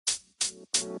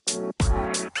And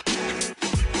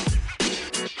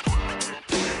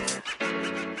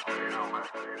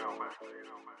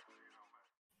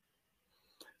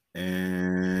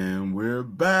we're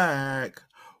back.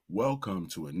 Welcome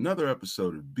to another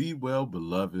episode of Be Well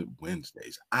Beloved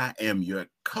Wednesdays. I am your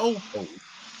co-host,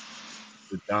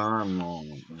 SaDon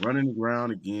Long, running the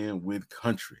ground again with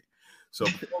country. So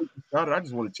before we get started, I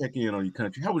just want to check in on your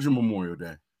country. How was your Memorial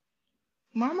Day?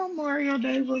 My Memorial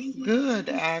Day was good,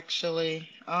 actually.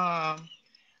 I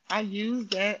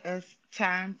used that as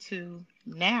time to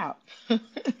nap.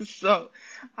 So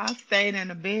I stayed in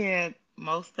the bed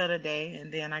most of the day,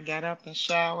 and then I got up and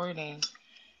showered and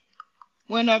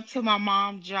went up to my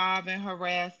mom's job and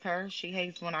harassed her. She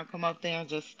hates when I come up there and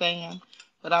just stand,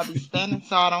 but I be standing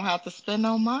so I don't have to spend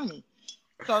no money.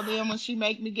 So then when she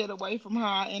make me get away from her,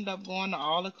 I end up going to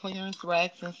all the clearance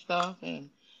racks and stuff and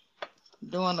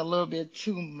doing a little bit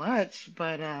too much,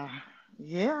 but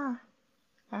yeah,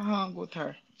 I hung with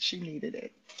her. She needed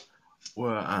it.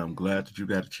 Well, I'm glad that you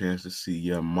got a chance to see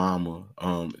your mama.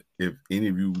 If any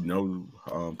of you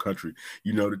know country,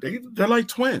 you know that they're like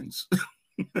twins.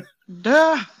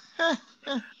 Duh.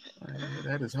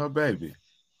 That is her baby.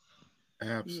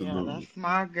 Yeah, Absolutely. that's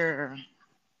my girl.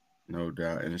 No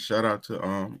doubt. And a shout out to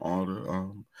all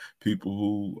the people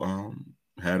who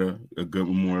had a good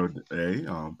Memorial Day.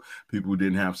 People who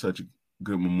didn't have such a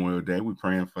good Memorial Day. We're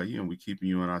praying for you and we're keeping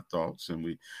you in our thoughts and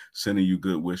we sending you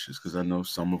good wishes because I know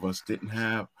some of us didn't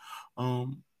have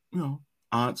you know,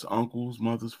 aunts, uncles,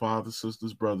 mothers, fathers,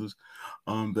 sisters, brothers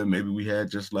that maybe we had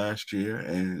just last year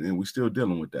and we're still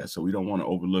dealing with that. So we don't want to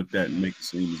overlook that and make it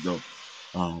seem as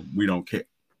though we don't care.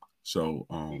 So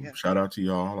Yeah. shout out to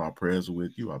y'all. Our prayers are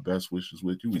with you. Our best wishes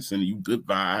with you. We sending you good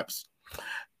vibes.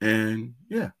 And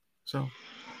yeah, so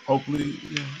hopefully,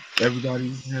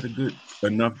 everybody had a good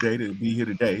enough day to be here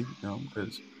today.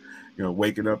 Because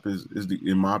waking up is the,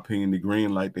 in my opinion, the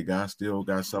green light that God still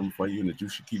got something for you and that you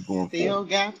should keep going Still forward.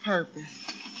 got purpose.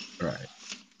 Right.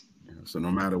 So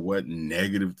no matter what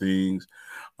negative things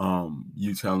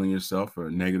you telling yourself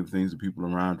or negative things that people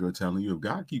around you are telling you, if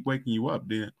God keep waking you up,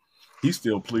 then He's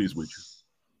still pleased with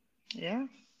you. Yeah,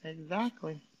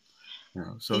 exactly.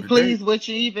 So He today, pleased with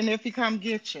you even if he come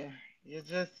get you. You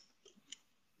just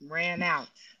ran out.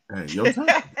 hey, your time,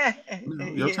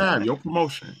 your time, Yeah, your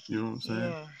promotion. You know what I'm saying?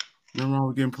 yeah. Nothing wrong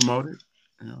with getting promoted.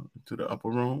 To the upper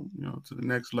room. To the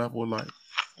next level of life.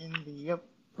 In the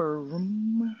upper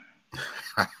room.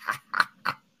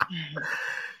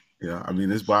 Yeah, I mean,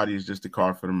 this body is just a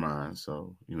car for the mind.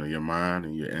 So your mind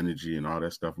and your energy and all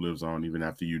that stuff lives on even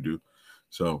after you do.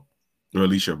 So, or at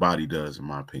least your body does, in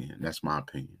my opinion. That's my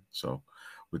opinion. So,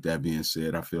 with that being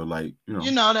said, I feel like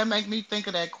That make me think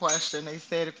of that question. They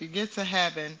said, if you get to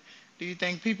heaven, do you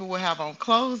think people will have on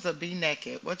clothes or be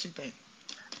naked? What you think?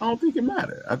 I don't think it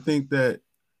matters. I think that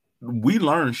we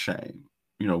learn shame.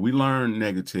 We learn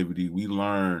negativity. We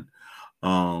learn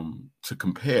to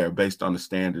compare based on the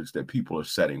standards that people are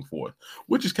setting forth,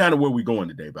 which is kind of where we're going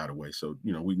today, by the way. So,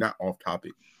 we're not off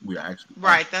topic. We're actually on,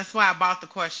 Right. That's why I brought the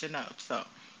question up. So,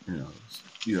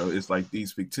 it's like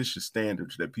these fictitious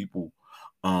standards that people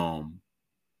um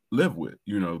live with,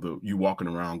 you walking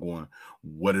around going,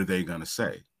 what are they gonna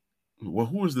say? Well,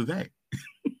 who is the they?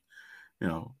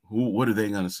 What are they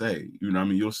gonna say? I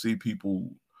mean, you'll see people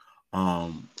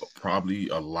probably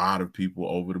a lot of people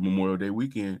over the Memorial Day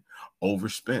weekend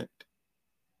overspent,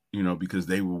 because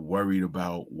they were worried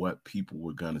about what people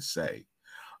were going to say.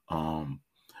 Um,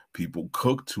 People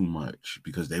cooked too much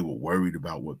because they were worried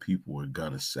about what people were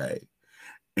going to say.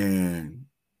 And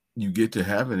you get to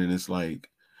heaven and it's like,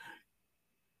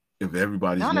 if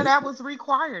everybody's none of naked, that was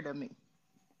required of me.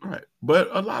 right. But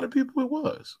a lot of people it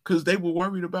was because they were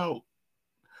worried about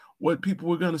what people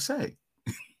were going to say.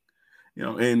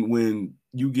 And when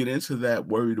you get into that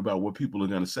worried about what people are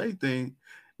going to say thing,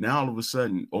 now all of a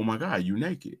sudden, oh my God, you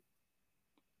naked.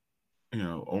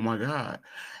 Oh my God,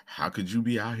 how could you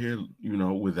be out here,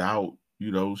 without,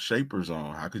 shapers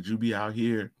on? How could you be out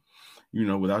here,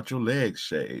 without your legs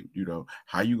shaved?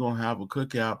 How you gonna have a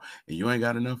cookout and you ain't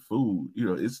got enough food?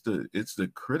 It's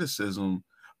the criticism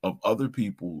of other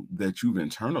people that you've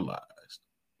internalized.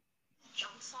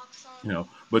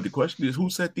 But the question is, who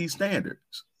set these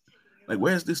standards? Like,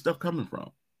 where's this stuff coming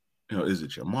from? Is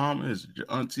it your mama? Is it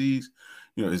your aunties?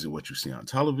 Is it what you see on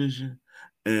television?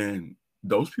 And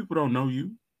those people don't know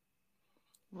you.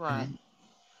 Right.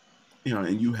 And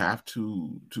and you have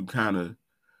to kind of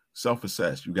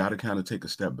self-assess. You got to kind of take a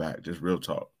step back, just real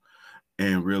talk,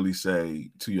 and really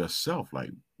say to yourself, like,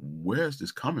 where's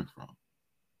this coming from?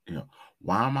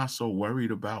 Why am I so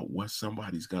worried about what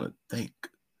somebody's gonna think?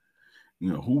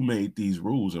 Who made these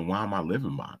rules and why am I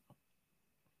living by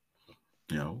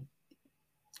them? know,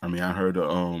 I mean, I heard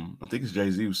I think it's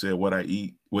Jay-Z who said, "What I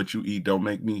eat, what you eat, don't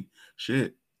make me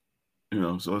shit."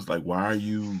 So it's like, why are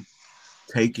you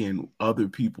taking other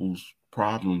people's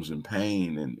problems and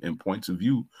pain and points of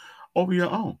view over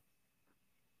your own?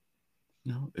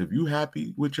 If you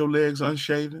happy with your legs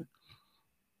unshaven,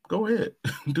 go ahead,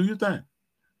 do your thing.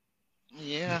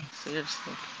 Yeah,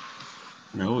 seriously.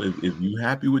 If you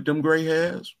happy with them gray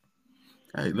hairs,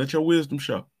 hey, let your wisdom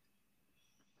show.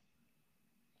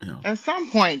 You know, At some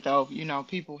point, though,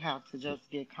 people have to just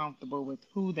get comfortable with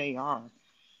who they are.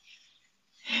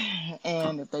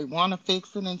 And if they want to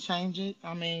fix it and change it,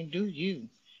 I mean, do you.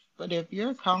 But if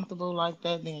you're comfortable like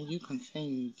that, then you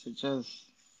continue to just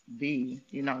be.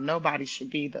 Nobody should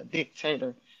be the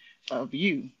dictator of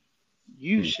you.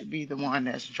 You yeah, should be the one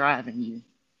that's driving you.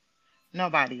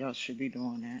 Nobody else should be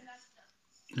doing that.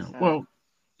 So, Well,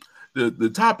 the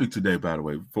topic today, by the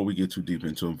way, before we get too deep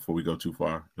into it, before we go too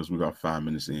far, because we're about 5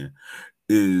 minutes in,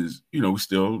 is we're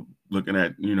still looking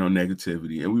at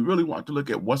negativity, and we really want to look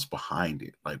at what's behind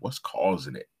it, like what's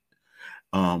causing it,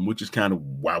 which is kind of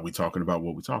why we're talking about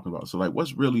what we're talking about. So, like,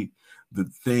 what's really the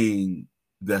thing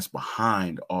that's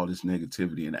behind all this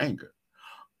negativity and anger?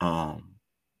 Um,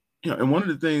 and one of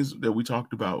the things that we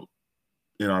talked about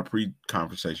in our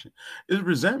pre-conversation is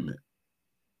resentment.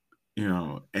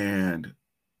 And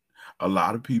a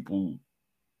lot of people,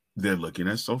 they're looking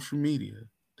at social media,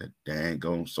 that dang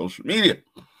on social media,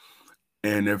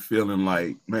 and they're feeling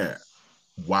like, man,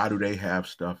 why do they have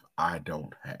stuff I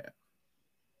don't have?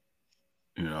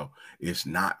 It's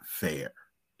not fair.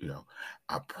 You know,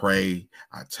 I pray,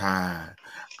 I tithe,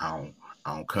 I don't,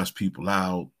 I don't cuss people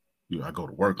out. I go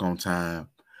to work on time,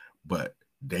 but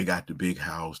they got the big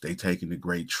house, they taking the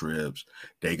great trips,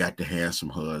 they got the handsome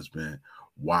husband.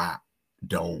 Why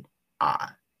don't I?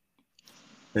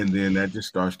 And then that just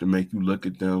starts to make you look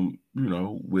at them,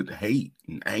 with hate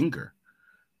and anger,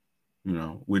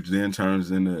 which then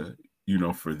turns into,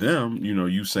 for them,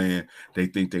 you saying they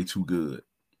think they too good,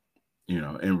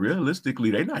 and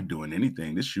realistically, they're not doing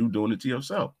anything. This you doing it to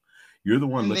yourself. You're the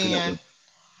one and looking at then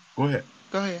what, go ahead.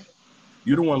 go ahead.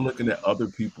 You're the one looking at other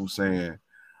people saying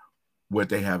what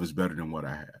they have is better than what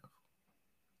I have.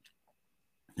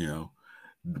 You know,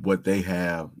 what they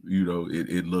have,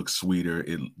 it looks sweeter.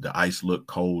 The ice look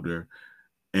colder.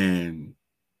 And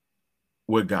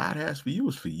what God has for you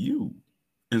is for you.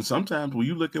 And sometimes when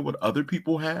you look at what other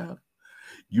people have,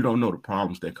 you don't know the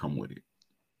problems that come with it.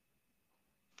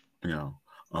 You know,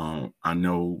 I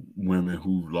know women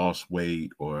who've lost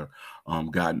weight or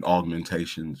gotten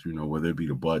augmentations, whether it be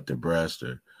the butt, the breast,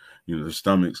 or, the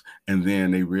stomachs. And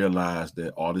then they realize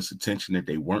that all this attention that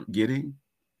they weren't getting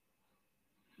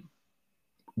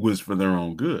was for their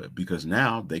own good, because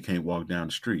now they can't walk down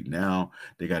the street. Now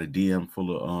they got a DM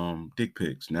full of dick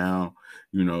pics. Now,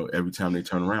 every time they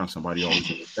turn around, somebody always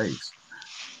in their face.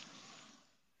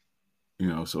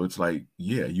 So it's like,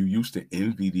 yeah, you used to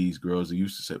envy these girls. You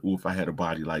used to say, oh, if I had a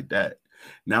body like that.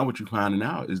 Now what you're finding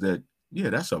out is that,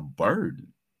 yeah, that's a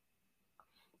burden.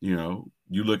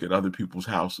 You look at other people's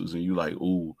houses and you like,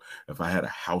 oh, if I had a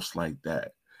house like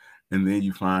that. And then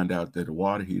you find out that the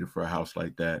water heater for a house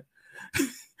like that,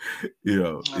 is,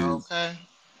 Okay.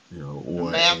 The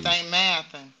or math ain't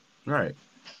mathing. right,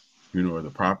 or the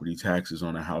property taxes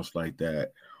on a house like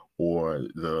that, or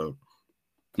the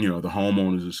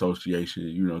homeowners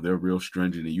association, they're real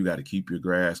stringent, and you got to keep your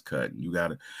grass cut, and you got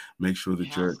to make sure that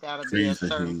House your gotta be a trees are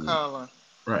certain hanging color.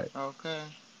 right. Okay.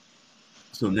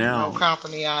 So No now,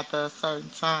 company after a certain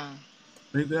time.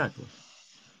 exactly,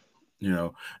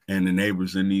 and the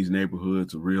neighbors in these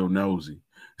neighborhoods are real nosy.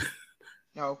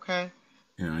 Okay.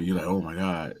 You're like, oh my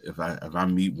God, if I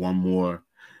meet one more,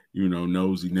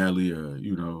 nosy Nelly, or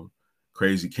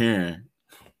crazy Karen,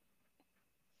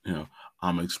 you know,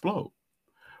 I'm gonna explode.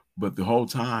 But the whole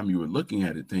time you were looking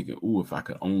at it thinking, ooh, if I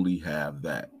could only have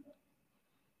that.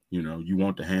 You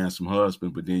want the handsome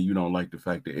husband, but then you don't like the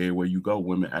fact that everywhere you go,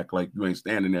 women act like you ain't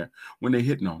standing there when they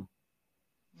hitting on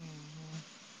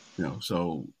them. Hmm.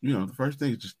 So the first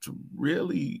thing is just to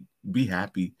really be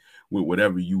happy with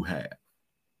whatever you have.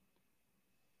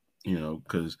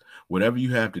 Because whatever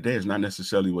you have today is not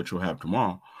necessarily what you'll have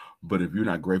tomorrow. But if you're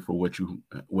not grateful what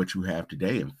you have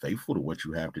today and faithful to what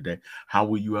you have today, how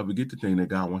will you ever get the thing that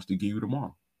God wants to give you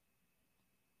tomorrow?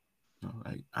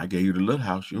 Like, I gave you the little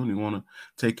house. You only want to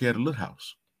take care of the little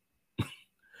house,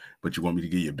 but you want me to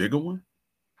give you a bigger one?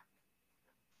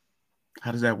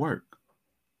 How does that work?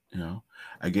 You know,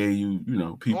 I gave you,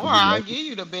 Or people who I love give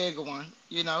you the bigger one,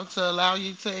 to allow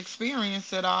you to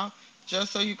experience it all,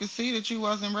 just so you could see that you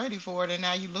wasn't ready for it and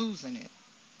now you losing it.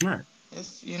 you. Right.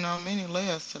 It's many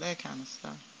layers to that kind of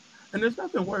stuff. And there's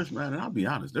nothing worse, man. And I'll be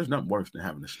honest, there's nothing worse than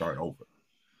having to start over.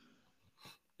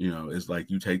 It's like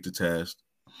you take the test,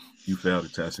 you fail the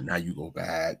test, and now you go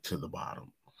back to the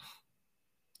bottom.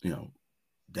 You know,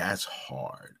 that's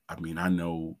hard. I mean, I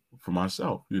know for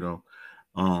myself,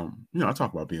 I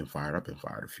talk about being fired. I've been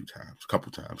fired a few times, a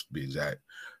couple times to be exact.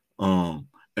 And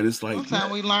it's like, yeah,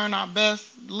 Sometimes we learn our best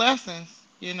lessons,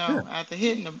 yeah, after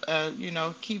hitting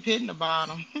keep hitting the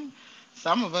bottom.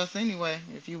 Some of us, anyway.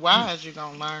 If you yeah, wise, you're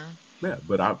gonna learn. yeah.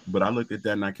 But I looked at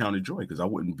that and I counted joy because I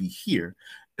wouldn't be here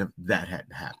if that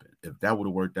hadn't happened. If that would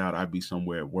have worked out, I'd be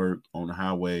somewhere at work on the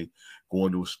highway,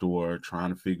 going to a store, trying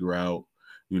to figure out,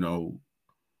 you know,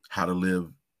 how to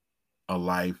live a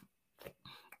life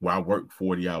where I work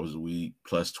 40 hours a week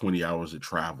plus 20 hours of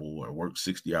travel, or work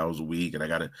 60 hours a week, and I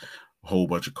got a whole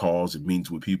bunch of calls and meetings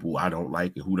with people I don't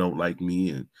like and who don't like me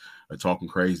and are talking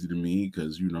crazy to me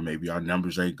because, maybe our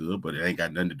numbers ain't good, but it ain't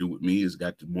got nothing to do with me. It's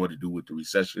got more to do with the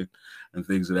recession and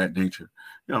things of that nature.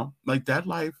 Like that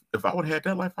life, if I would have had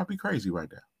that life, I'd be crazy right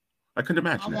now. I couldn't I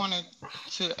imagine that. wanted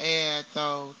to add,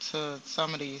 though, to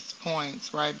some of these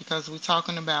points, right? Because we're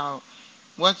talking about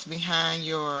what's behind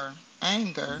your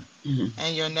anger Mm-hmm.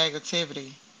 and your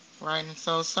negativity, right? And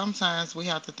so sometimes we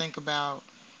have to think about,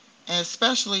 and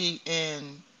especially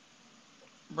in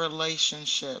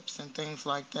relationships and things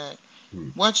like that,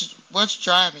 Mm-hmm. what's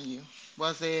driving you?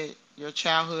 Was it your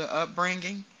childhood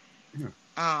upbringing? Yeah.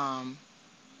 Um,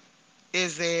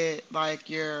 is it like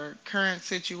your current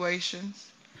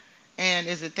situations? And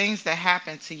is it things that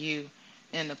happened to you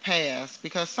in the past?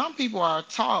 Because some people are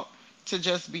taught to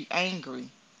just be angry,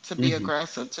 to be Mm-hmm.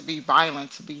 aggressive, to be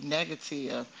violent, to be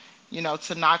negative,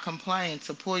 to not complain,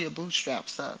 to pull your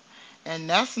bootstraps up. And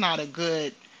that's not a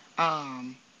good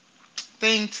um,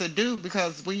 thing to do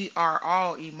because we are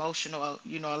all emotional.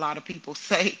 A lot of people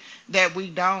say that we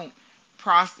don't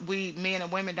we men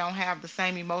and women don't have the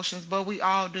same emotions, but we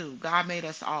all do. God made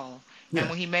us all. And Yeah.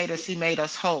 when he made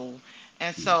us whole.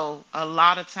 And so a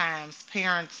lot of times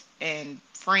parents and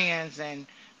friends and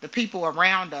the people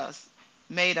around us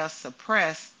made us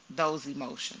suppress those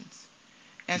emotions.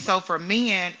 And Right. so for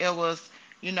men, it was,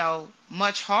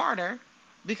 much harder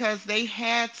because they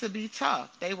had to be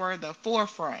tough. They were the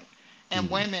forefront, and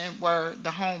Mm-hmm. women were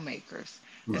the homemakers.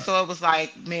 And Right. so it was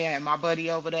like, man, my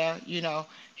buddy over there,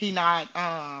 he not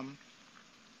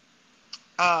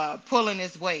pulling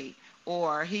his weight,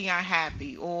 or he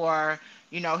unhappy, or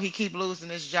he keep losing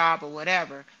his job or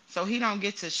whatever. So he don't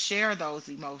get to share those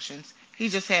emotions. He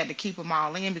just had to keep them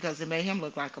all in because it made him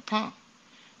look like a punk.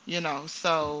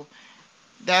 So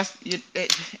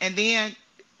and then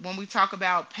when we talk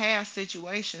about past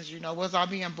situations, was I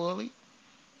being bullied?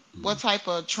 Mm-hmm. What type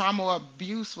of trauma or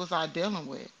abuse was I dealing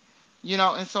with?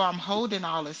 And so I'm holding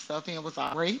all this stuff in. Was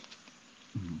I raped?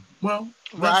 Mm-hmm. Well,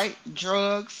 let's Right?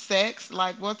 Drugs, sex,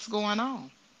 like what's going on?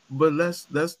 but let's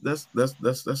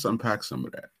unpack some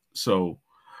of that. So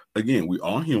again, we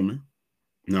all human,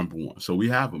 number one. So we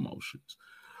have emotions.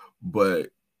 But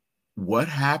what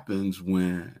happens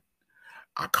when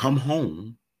I come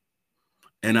home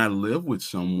and I live with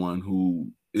someone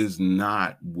who is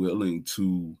not willing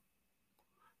to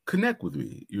connect with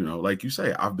me? Like you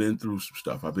say, I've been through some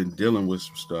stuff. I've been dealing with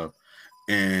some stuff.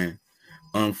 And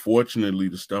unfortunately,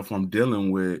 the stuff I'm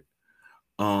dealing with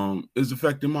is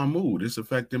affecting my mood. It's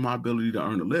affecting my ability to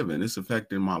earn a living. It's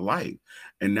affecting my life.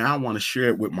 And now I want to share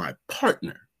it with my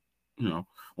partner. I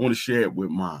want to share it with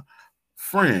my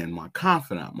friend, my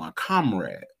confidant, my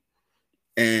comrade.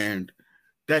 And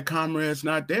that comrade's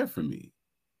not there for me.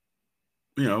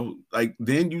 Like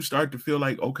then you start to feel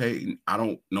like, okay,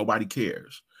 nobody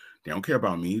cares. They don't care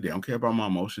about me. They don't care about my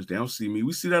emotions. They don't see me.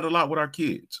 We see that a lot with our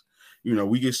kids.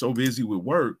 We get so busy with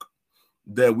work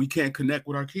that we can't connect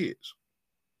with our kids.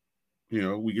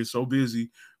 We get so busy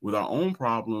with our own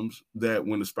problems that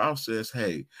when the spouse says,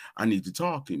 hey, I need to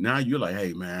talk, and now you're like,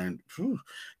 hey, man,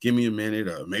 give me a minute,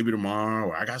 or maybe tomorrow,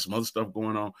 or I got some other stuff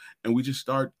going on. And we just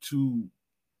start to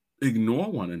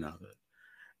ignore one another,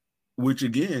 which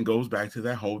again goes back to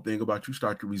that whole thing about you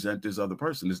start to resent this other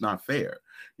person. It's not fair.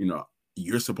 You know,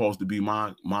 you're supposed to be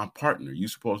my partner. You're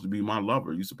supposed to be my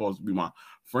lover. You're supposed to be my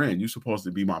friend. You're supposed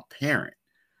to be my parent.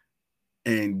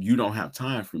 And you don't have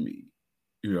time for me.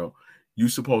 You know, you're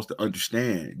supposed to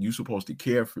understand. You're supposed to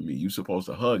care for me. You're supposed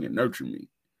to hug and nurture me.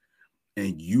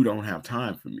 And you don't have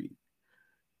time for me.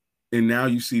 And now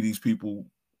you see these people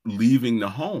leaving the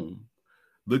home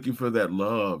looking for that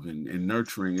love and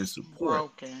nurturing and support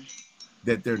Broken.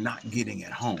 that they're not getting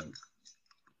at home.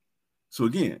 So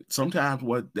again, sometimes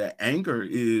what that anger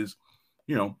is,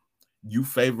 you know, you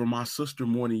favor my sister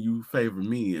more than you favor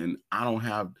me, and I don't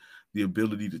have the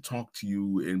ability to talk to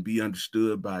you and be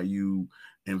understood by you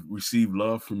and receive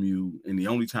love from you. And the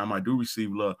only time I do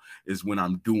receive love is when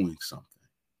I'm doing something.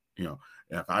 You know,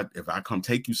 if I come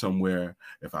take you somewhere,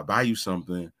 if I buy you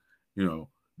something, you know,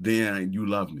 then you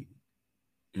love me.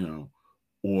 You know,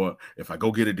 or if I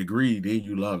go get a degree, then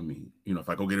you love me. You know, if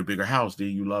I go get a bigger house, then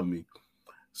you love me.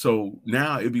 So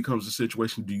now it becomes a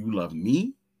situation: do you love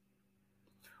me,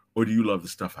 or do you love the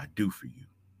stuff I do for you?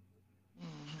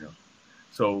 You know? Hmm.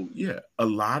 So yeah, a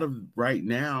lot of right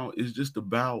now is just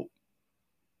about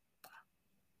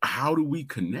how do we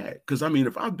connect? Because I mean,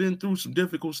 if I've been through some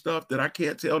difficult stuff that I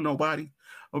can't tell nobody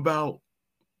about,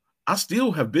 I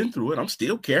still have been through it. I'm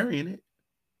still carrying it.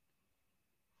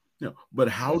 You know, but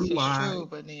how This do is I? true,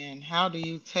 but then how do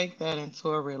you take that into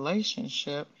a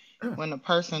relationship Yeah, when the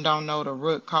person don't know the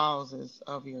root causes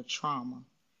of your trauma?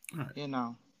 right, You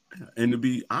know. yeah. And to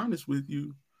be honest with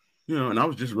you, you know, and I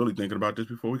was just really thinking about this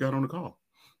before we got on the call.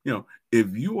 You know,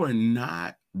 if you are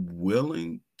not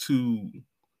willing to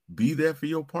be there for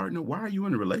your partner, why are you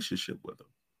in a relationship with them?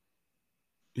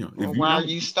 You know, Or if you why are don't,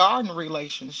 you starting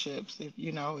relationships? If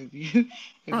you know, if you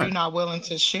if you're right, not willing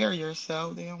to share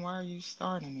yourself, then why are you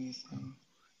starting these things?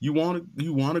 you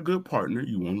want a good partner,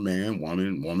 you want man,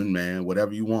 woman, man,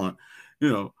 whatever you want, you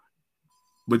know,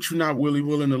 but you're not really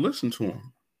willing to listen to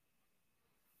them.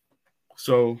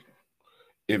 So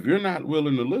if you're not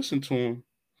willing to listen to them,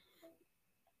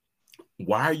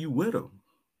 why are you with them?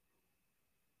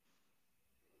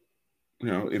 You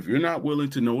know, if you're not willing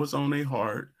to know what's on their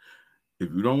heart, if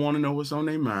you don't want to know what's on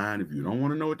their mind, if you don't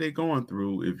want to know what they're going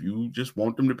through, if you just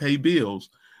want them to pay bills,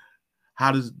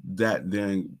 how does that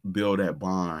then build that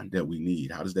bond that we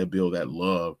need? How does that build that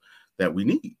love that we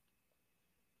need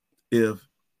if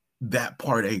that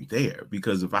part ain't there?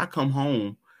 Because if I come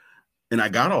home and I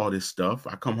got all this stuff,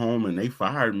 I come home and they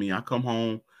fired me, I come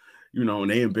home, you know,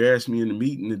 and they embarrassed me in the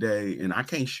meeting today and I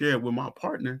can't share it with my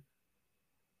partner,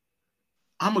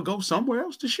 I'm going to go somewhere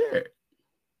else to share it.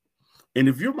 And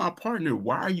if you're my partner,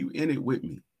 why are you in it with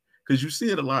me? Because you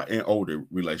see it a lot in older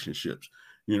relationships.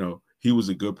 You know, he was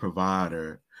a good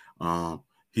provider.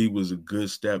 He was a good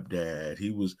stepdad.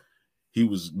 He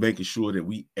was making sure that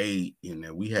we ate and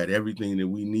that we had everything that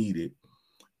we needed.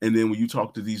 And then when you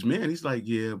talk to these men, he's like,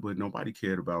 yeah, but nobody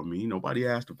cared about me. Nobody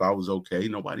asked if I was okay.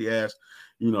 Nobody asked,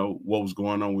 you know, what was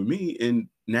going on with me. And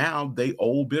now they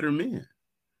old bitter men.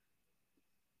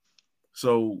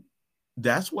 So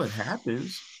that's what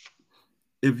happens.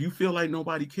 If you feel like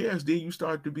nobody cares, then you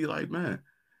start to be like, man,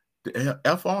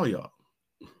 F all y'all.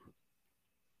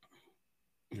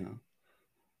 You know,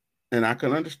 and I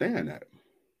can understand that.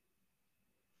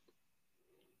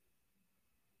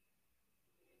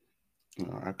 You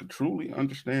know, I could truly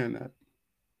understand that.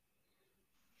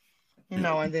 You You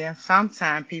know, know, and then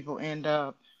sometimes people end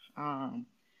up um,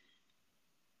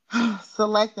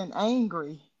 selecting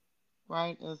angry,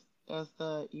 right, as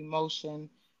the emotion,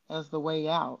 as the way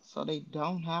out, so they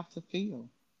don't have to feel.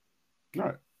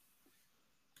 right.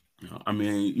 You know, I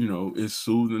mean, you know, it's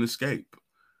soothe and escape.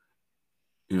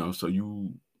 You know, so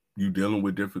you dealing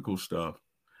with difficult stuff.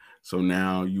 So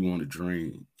now you want to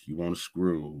drink, you want to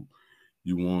screw,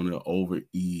 you want to overeat,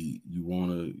 you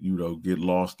want to, you know, get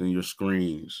lost in your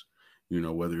screens, you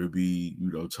know, whether it be,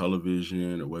 you know,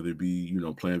 television or whether it be, you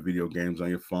know, playing video games on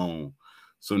your phone.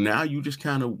 So now you just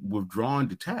kind of withdraw and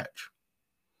detach,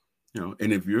 you know,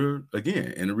 and if you're,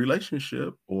 again, in a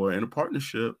relationship or in a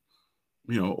partnership,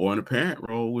 you know, or in a parent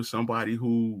role with somebody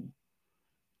who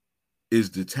is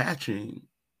detaching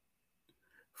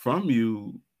from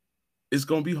you, it's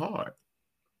going to be hard.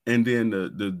 And then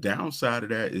the downside of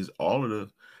that is all of the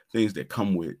things that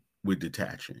come with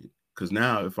detaching. Because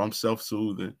now, if I'm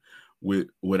self-soothing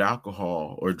with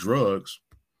alcohol or drugs,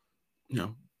 you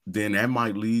know, then that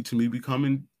might lead to me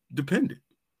becoming dependent.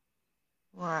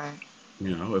 Right.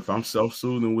 You know, if I'm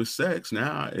self-soothing with sex,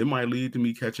 now it might lead to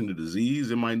me catching the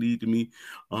disease. It might lead to me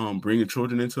bringing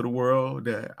children into the world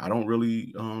that I don't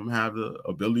really have the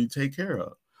ability to take care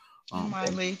of. It might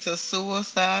Or, lead to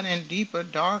suicide and deeper,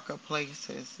 darker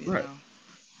places, you right. know.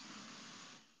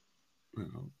 You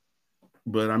know,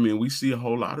 but I mean, we see a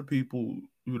whole lot of people,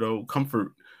 you know,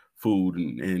 comfort food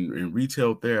and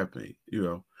retail therapy, you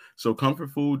know. So comfort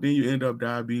food, then you end up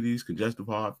diabetes, congestive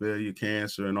heart failure,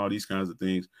 cancer, and all these kinds of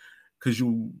things because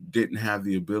you didn't have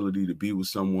the ability to be with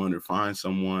someone or find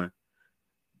someone,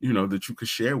 you know, that you could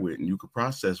share with and you could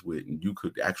process with and you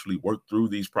could actually work through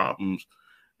these problems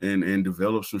and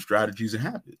develop some strategies and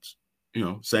habits. You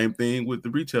know, same thing with the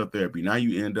retail therapy. Now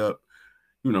you end up,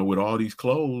 you know, with all these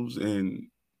clothes and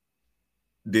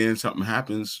then something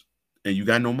happens and you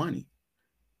got no money.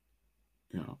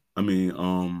 You know, I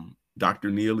mean,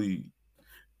 Dr. Neely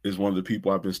is one of the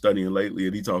people I've been studying lately,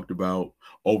 and he talked about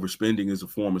overspending as a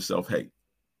form of self hate.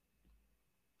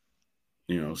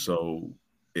 So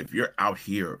if you're out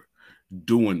here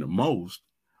doing the most,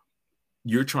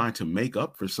 you're trying to make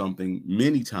up for something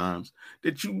many times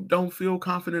that you don't feel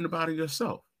confident about in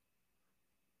yourself.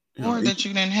 Or It, that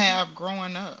you didn't have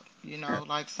growing up. yeah,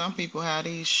 Like some people have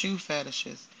these shoe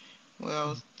fetishes.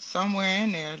 Well, somewhere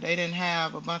in there, they didn't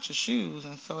have a bunch of shoes.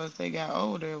 And so as they got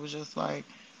older, it was just like,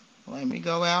 let me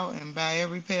go out and buy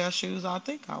every pair of shoes I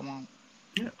think I want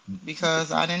yeah,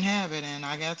 because I didn't have it and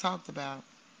I got talked about,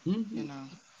 you mhm, know.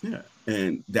 yeah.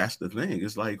 And that's the thing.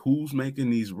 It's like, who's making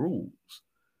these rules?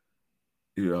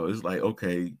 It's like,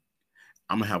 okay,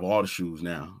 I'm gonna have all the shoes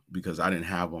now because I didn't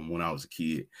have them when I was a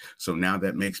kid. So now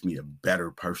that makes me a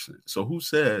better person. So who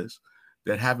says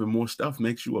that having more stuff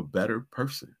makes you a better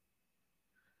person?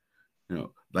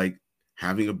 Like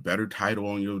having a better title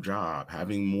on your job,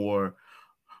 having more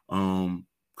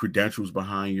credentials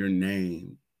behind your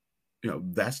name.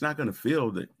 That's not gonna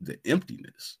fill the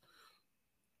emptiness.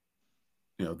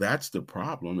 That's the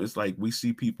problem. It's like we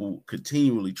see people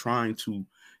continually trying to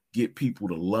get people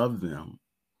to love them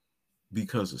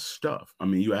because of stuff. I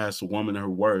mean, you ask a woman her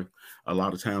worth a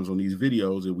lot of times on these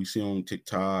videos that we see on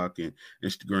TikTok and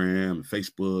Instagram and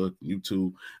Facebook, and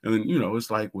YouTube. And then,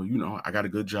 it's like, well, I got a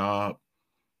good job,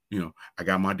 I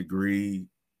got my degree.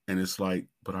 And it's like,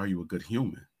 but are you a good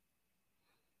human?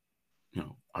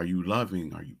 Are you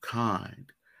loving? Are you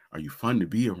kind? Are you fun to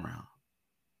be around?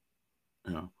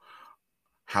 You know,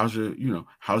 how's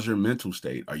your mental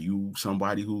state? Are you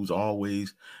somebody who's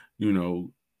always, you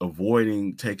know,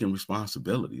 avoiding taking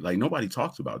responsibility? Like nobody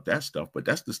talks about that stuff, but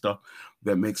that's the stuff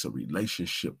that makes a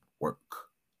relationship work.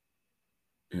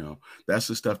 That's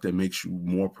the stuff that makes you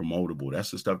more promotable.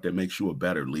 That's the stuff that makes you a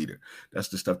better leader. That's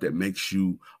the stuff that makes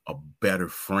you a better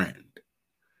friend,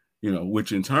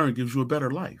 which in turn gives you a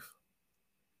better life.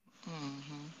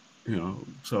 Hmm.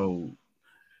 So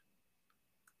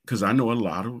because I know a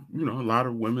lot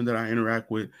of women that I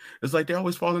interact with, it's like they're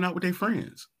always falling out with their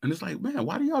friends. And it's like, man,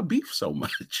 why do y'all beef so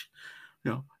much?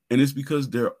 And it's because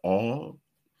they're all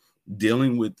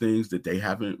dealing with things that they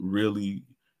haven't really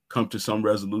come to some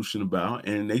resolution about,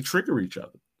 and they trigger each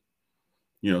other.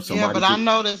 Yeah, Somebody but I could,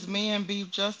 noticed men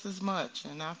beef just as much,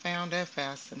 and I found that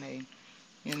fascinating.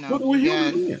 well, we're You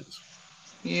human got, beings,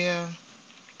 yeah,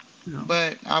 you know,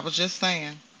 but I was just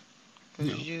saying, you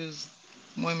because know. you use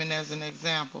women as an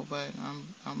example, but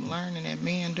I'm learning that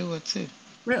men do it too.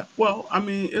 Yeah. Well,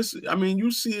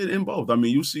 you see it in both. I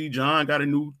mean, you see John got a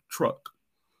new truck.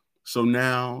 So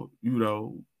now,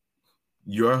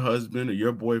 your husband or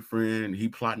your boyfriend, he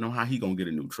plotting on how he gonna get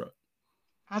a new truck.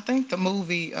 I think the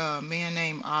movie Man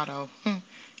Named Otto Yeah.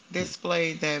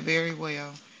 displayed that very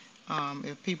well.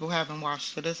 If people haven't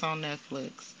watched it, it's on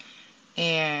Netflix.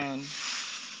 And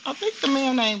I think the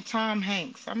man named Tom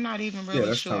Hanks. I'm not even Yeah, really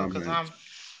that's sure Tom because I'm Hanks.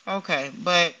 okay,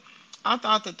 but I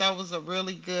thought that that was a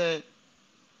really good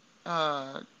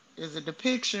uh, is a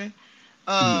depiction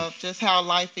Mhm. of just how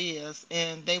life is,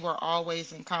 and they were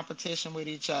always in competition with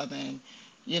each other, and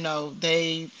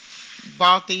they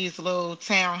bought these little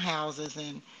townhouses,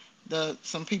 and the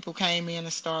some people came in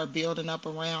and started building up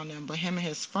around them, but him and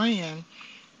his friend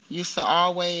used to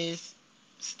always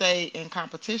stay in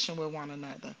competition with one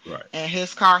another. Right. And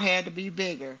his car had to be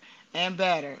bigger and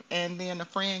better. And then the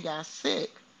friend got sick.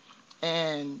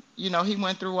 And, he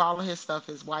went through all of his stuff.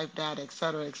 His wife died, et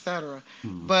cetera, et cetera.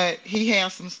 Mhm. But he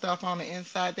had some stuff on the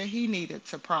inside that he needed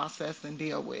to process and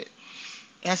deal with.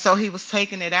 And so he was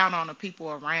taking it out on the people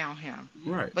around him.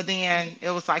 Right. But then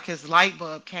it was like his light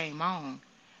bulb came on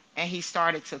and he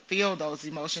started to feel those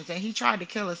emotions and he tried to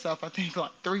kill himself, I think,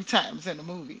 like 3 times in the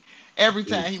movie. Every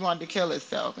time he Jeez. wanted to kill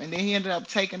himself, and then he ended up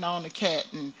taking on the cat.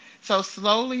 And so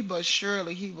slowly but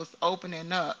surely he was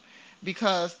opening up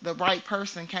because the right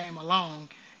person came along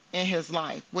in his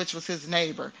life, which was his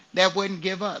neighbor that wouldn't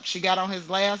give up. She got on his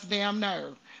last damn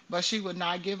nerve, but she would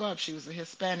not give up. She was a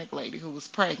Hispanic lady who was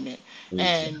pregnant,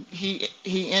 Exactly. and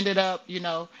he ended up,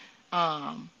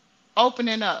 um,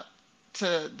 opening up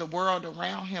to the world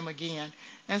around him again.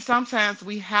 And sometimes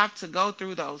we have to go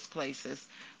through those places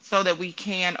so that we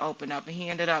can open up. And he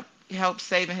ended up help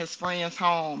saving his friend's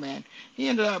home, and he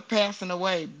ended up passing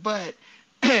away. But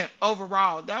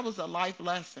overall, that was a life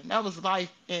lesson. That was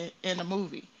life in a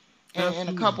movie in a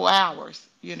Absolutely. couple hours.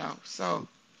 So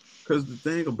Because the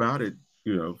thing about it,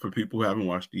 for people who haven't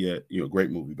watched it yet,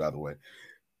 great movie by the way,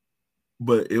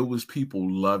 but it was people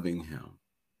loving him,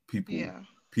 people yeah,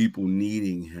 people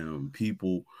needing him,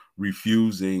 people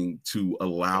refusing to to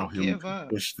allow him give to up.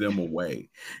 push them away.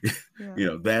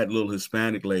 Yeah. That little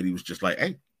Hispanic lady was just like,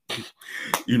 hey,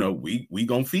 we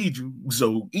gonna feed you,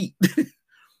 so eat.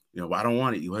 I don't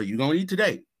want to eat. Well, you gonna eat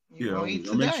today. You gonna We eat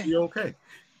gonna make sure today? you're okay.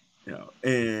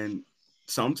 And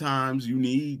sometimes you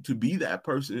need to be that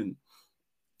person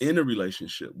in a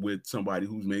relationship with somebody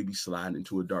who's maybe sliding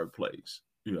into a dark place.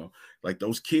 Like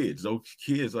those kids,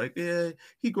 like, yeah,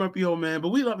 he grumpy old man, but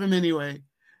we love him anyway.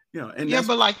 And Yeah, that's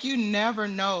but like you never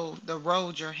know the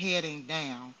road you're heading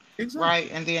down, right?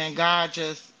 exactly. And then God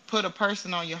just put a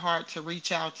person on your heart to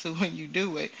reach out to when you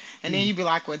do it. And then Mhm. you be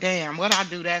like, well, damn, what I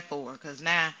do that for? Because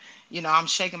now, I'm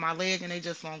shaking my leg and they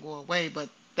just won't go away. But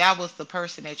that was the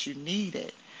person that you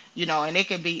needed, and it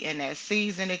could be in that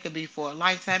season, it could be for a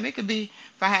lifetime, it could be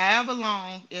for however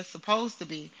long it's supposed to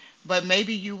be. But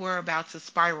maybe you were about to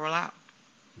spiral out.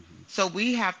 Mhm. So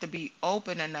we have to be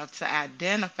open enough to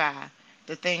identify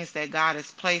the things that God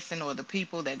is placing or the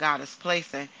people that God is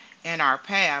placing in our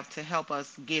path to help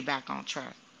us get back on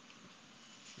track.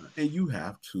 And you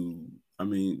have to, I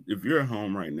mean, if you're at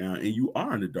home right now and you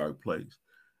are in a dark place,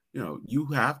 you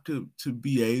have to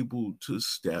be able to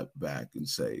step back and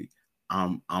say,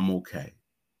 I'm okay,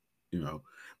 you know,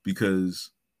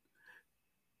 because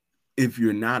if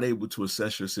you're not able to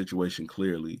assess your situation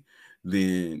clearly,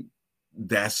 then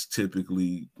that's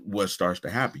typically what starts to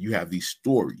happen. You have these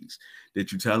stories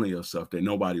that you're telling yourself that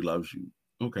nobody loves you.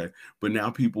 Okay. But now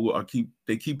people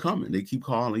keep coming. They keep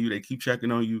calling you. They keep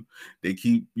checking on you. They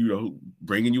keep,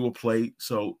 bringing you a plate.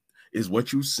 So is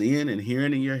what you're seeing and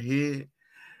hearing in your head,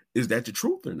 is that the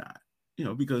truth or not?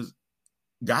 Because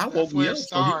God woke That's me where it up.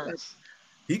 So starts.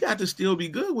 he got to still be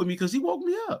good with me because he woke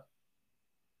me up.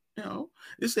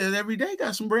 It says every day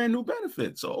got some brand new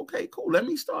benefits. So okay, cool. Let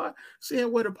me start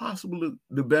seeing what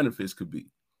the benefits could be.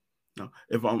 Now,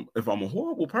 if I'm a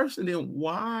horrible person, then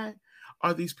why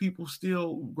are these people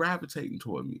still gravitating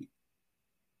toward me?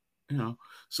 You know,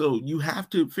 so you have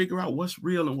to figure out what's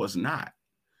real and what's not.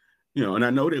 And I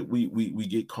know that we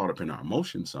get caught up in our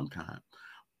emotions sometimes,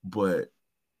 but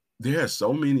there are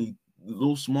so many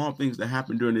little small things that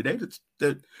happen during the day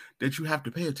that you have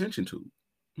to pay attention to.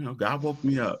 God woke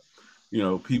me up.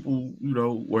 People,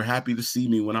 were happy to see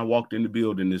me when I walked in the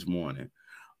building this morning.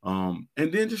 And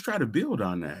then just try to build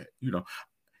on that.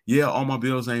 Yeah, all my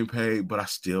bills ain't paid, but I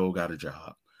still got a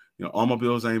job. All my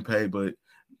bills ain't paid, but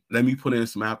let me put in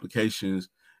some applications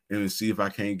and see if I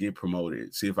can't get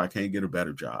promoted, see if I can't get a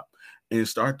better job, and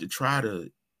start to try to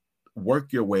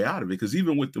work your way out of it. Because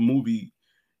even with the movie,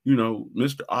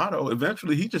 Mr. Otto,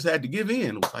 eventually he just had to give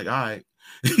in. It was like, all right,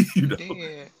 you He know,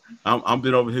 did. I'm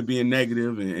been over here being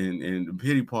negative and the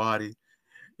pity party.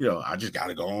 I just got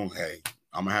to go on. Hey,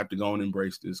 I'm gonna have to go and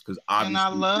embrace this because And I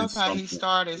obviously love it's how he something.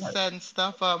 started Right. setting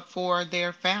stuff up for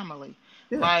their family.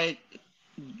 Yeah, Like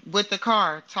with the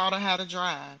car, taught her how to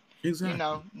drive.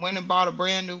 exactly. Went and bought a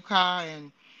brand new car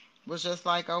and was just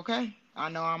like, okay, I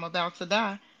know I'm about to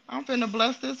die. I'm finna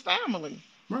bless this family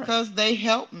Right. because they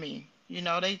helped me.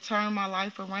 They turned my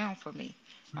life around for me.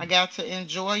 I Right. got to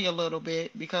enjoy a little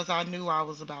bit because I knew I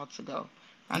was about to go.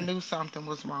 I Yeah. knew something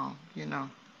was wrong.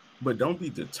 But don't be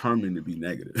determined to be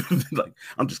negative. Like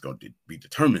I'm just gonna be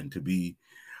determined to be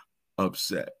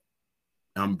upset.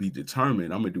 I'm be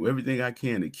determined. I'm gonna do everything I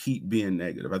can to keep being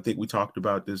negative. I think we talked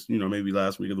about this, maybe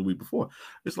last week or the week before.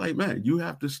 It's like, man, you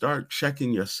have to start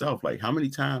checking yourself. Like, how many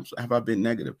times have I been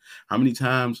negative? How many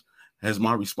times has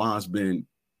my response been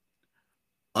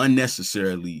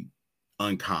unnecessarily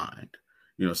unkind?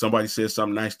 Somebody says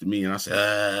something nice to me, and I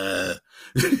say,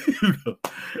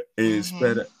 and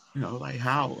instead hmm of, like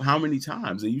how many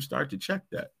times, and you start to check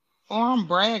that. Or I'm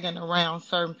bragging around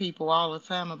certain people all the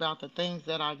time about the things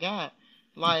that I got.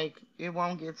 Like it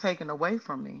won't get taken away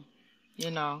from me,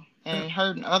 Yeah, and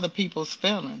hurting other people's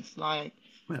feelings. Like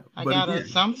yeah. I But gotta again,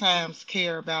 sometimes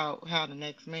care about how the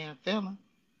next man feeling.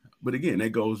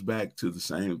 that goes back to the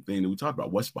same thing that we talked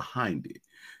about. What's behind it?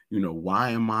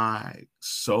 Why am I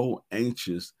so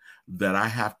anxious that I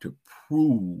have to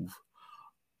prove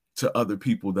to other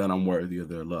people that I'm worthy of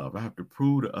their love? I have to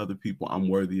prove to other people I'm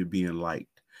worthy of being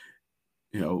liked,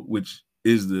 which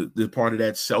is the part of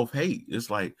that self-hate. It's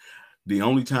like the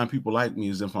only time people like me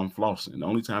is if I'm flossing. The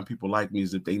only time people like me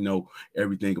is if they know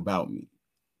everything about me.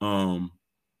 Um,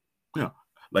 you know,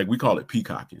 like we call it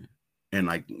peacocking. And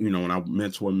like, when I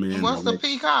mentor And men, I what's a work,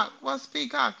 peacock? What's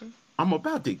peacocking? I'm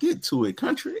about to get to it,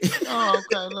 country. Oh,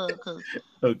 okay. Look, cause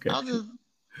Okay. I just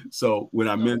So when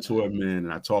I okay. mentor men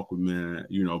and I talk with men,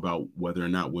 about whether or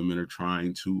not women are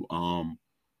trying to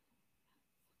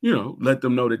let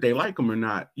them know that they like them or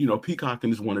not,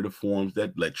 peacocking is one of the forms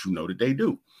that lets you know that they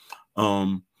do.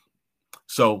 Um,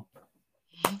 so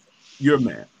you're a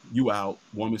man, you out,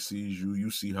 woman sees you,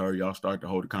 you see her, y'all start to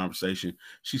hold a conversation.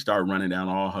 She start running down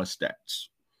all her stats.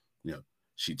 You know,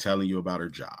 she telling you about her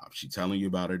job. She telling you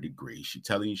about her degree. She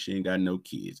telling you she ain't got no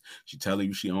kids. She telling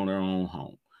you she own her own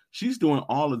home. She's doing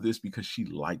all of this because she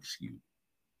likes you.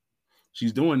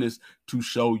 She's doing this to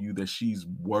show you that she's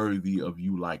worthy of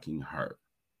you liking her.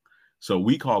 So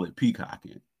we call it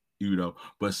peacocking,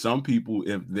 but some people,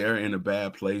 if they're in a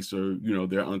bad place or,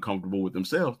 they're uncomfortable with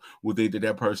themselves, will think that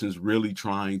that person's really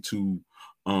trying to,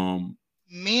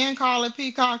 Men call it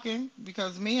peacocking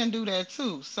because men do that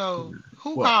too. So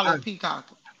who well, call it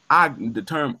peacocking? the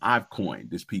term I've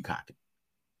coined is peacocking.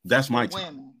 That's For my term.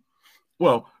 women.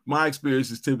 Well, my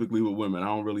experience is typically with women. I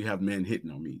don't really have men hitting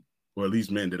on me, or at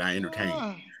least men that I entertain.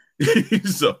 Ah.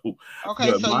 So,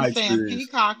 Okay, but so you my saying experience,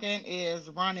 peacocking is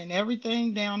running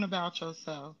everything down about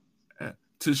yourself.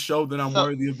 to show that I'm So,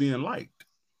 worthy of being liked,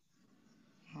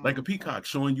 like a okay. peacock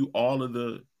showing you all of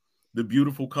the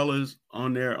beautiful colors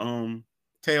on their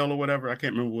tail or whatever. I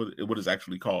can't remember what it's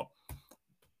actually called,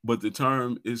 but the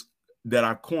term is that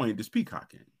I coined is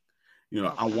peacocking. I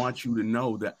Okay. want you to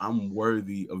know that I'm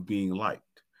worthy of being liked.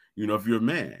 If you're a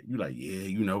man, you're like,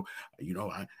 yeah,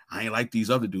 I ain't like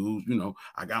these other dudes.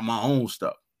 I got my own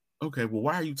stuff. Okay, well,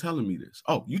 why are you telling me this?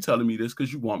 Oh, you telling me this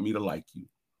because you want me to like you.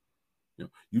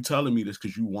 You telling me this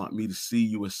because you want me to see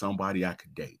you as somebody I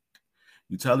could date.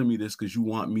 You telling me this because you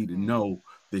want me to Mm. know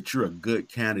that you're a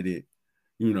good candidate,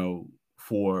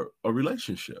 for a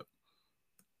relationship.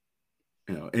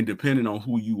 And depending on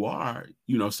who you are,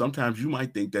 sometimes you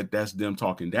might think that that's them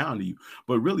talking down to you,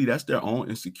 but really that's their own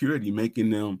insecurity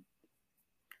making them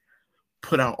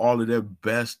put out all of their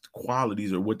best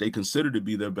qualities, or what they consider to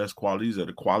be their best qualities, or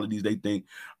the qualities they think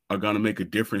are going to make a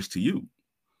difference to you.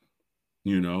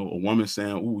 A woman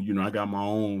saying, "Oh, I got my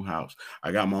own house.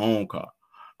 I got my own car.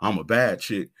 I'm a bad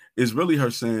chick." Is really her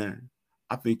saying,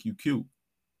 "I think you cute,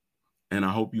 and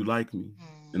I hope you like me.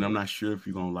 And I'm Mm. not sure if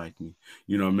you're going to like me."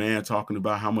 A man talking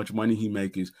about how much money he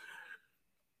makes is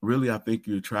really, "I think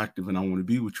you're attractive and I want to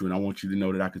be with you. And I want you to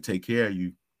know that I could take care of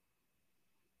you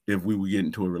if we would get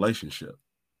into a relationship."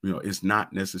 It's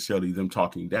not necessarily them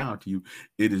talking down to you.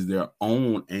 It is their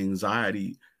own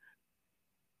anxiety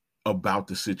about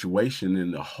the situation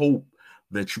and the hope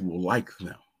that you will like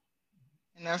them.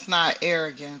 And that's not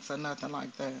arrogance or nothing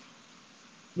like that.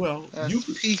 Well,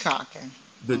 That's peacocking.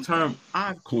 the Okay. term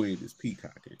I've coined is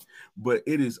peacocking, but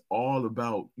it is all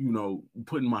about,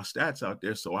 putting my stats out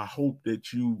there. So I hope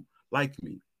that you like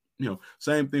me.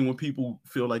 Same thing when people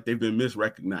feel like they've been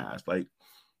misrecognized. Like,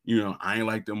 I ain't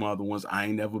like them other ones. I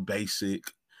ain't never basic.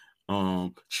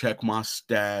 Check my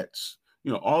stats.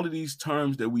 All of these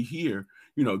terms that we hear,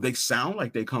 they sound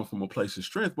like they come from a place of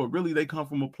strength, but really they come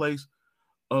from a place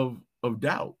of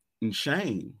doubt and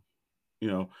shame. You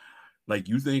know, like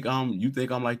you think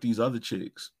I'm like these other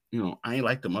chicks. I ain't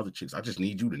like them other chicks. I just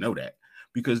need you to know that,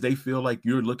 because they feel like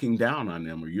you're looking down on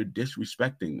them or you're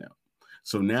disrespecting them.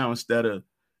 So now instead of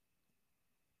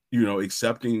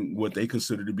accepting what they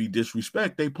consider to be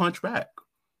disrespect, they punch back.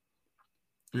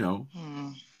 You know,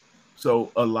 Mm.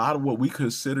 so a lot of what we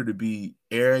consider to be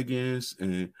arrogance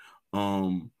and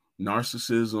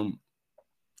narcissism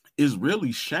is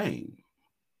really shame.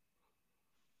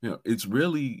 It's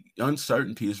really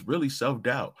uncertainty. It's really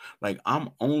self-doubt. Like, I'm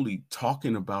only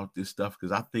talking about this stuff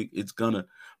because I think it's gonna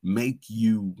make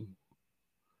you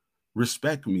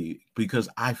respect me because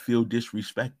I feel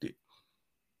disrespected.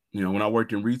 When I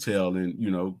worked in retail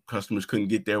and, customers couldn't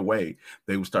get their way,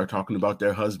 they would start talking about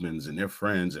their husbands and their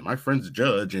friends. And my friend's a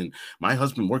judge and my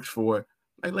husband works for,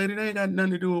 like, lady, they ain't got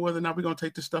nothing to do with whether or not we're gonna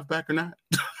take this stuff back or not.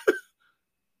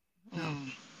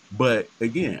 Mm. But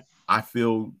again, I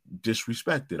feel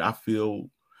disrespected. I feel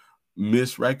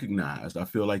misrecognized. I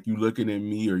feel like you looking at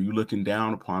me or you looking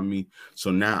down upon me. So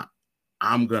now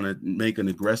I'm gonna make an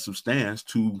aggressive stance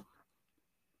to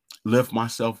lift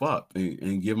myself up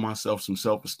and give myself some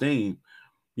self-esteem,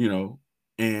 you know,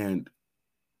 and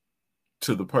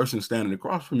to the person standing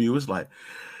across from you, it's like,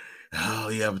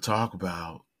 all you ever talk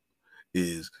about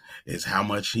is how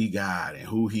much he got and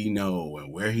who he know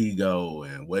and where he go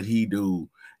and what he do.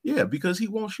 Yeah, because he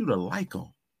wants you to like him.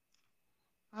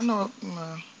 I know.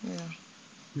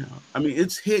 Yeah. I mean,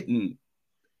 it's hidden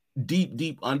deep,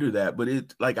 deep under that, but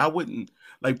it like I wouldn't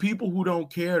like people who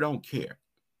don't care don't care.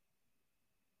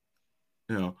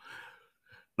 You know,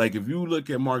 like if you look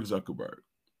at Mark Zuckerberg,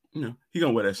 he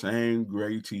gonna wear that same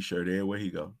gray T-shirt everywhere he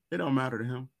go. It don't matter to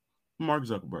him. Mark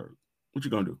Zuckerberg, what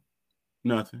you gonna do?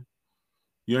 Nothing.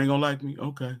 You ain't gonna like me?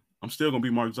 Okay, I'm still gonna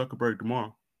be Mark Zuckerberg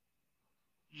tomorrow.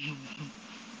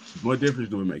 What difference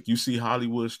do it make? You see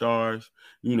Hollywood stars,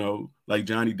 like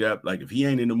Johnny Depp. Like if he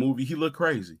ain't in the movie, he look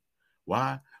crazy.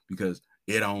 Why? Because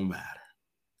it don't matter.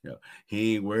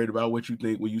 He ain't worried about what you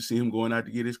think when you see him going out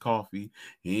to get his coffee.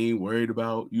 He ain't worried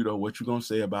about, what you gonna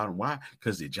say about him. Why?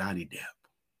 Because it's Johnny Depp.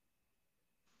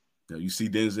 You see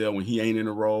Denzel when he ain't in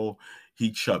a role,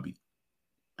 he chubby.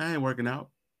 I ain't working out.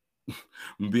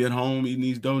 I'm being home eating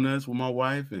these donuts with my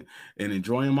wife and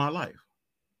enjoying my life.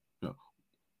 You know,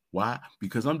 why?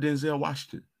 Because I'm Denzel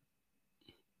Washington.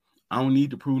 I don't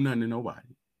need to prove nothing to nobody.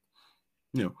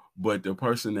 But the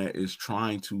person that is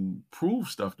trying to prove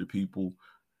stuff to people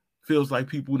feels like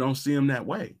people don't see them that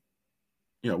way.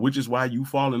 Which is why you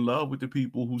fall in love with the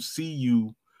people who see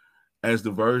you as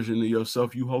the version of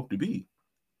yourself you hope to be.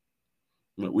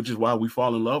 Which is why we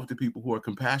fall in love with the people who are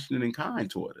compassionate and kind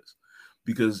toward us,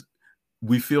 because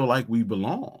we feel like we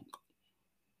belong.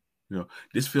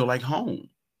 This feel like home.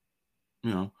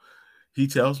 He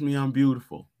tells me I'm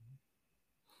beautiful.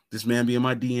 This man be in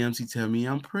my DMs. He tell me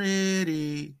I'm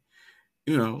pretty.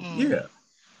 Yeah.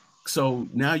 So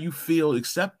now you feel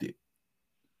accepted.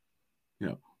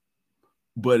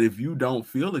 But if you don't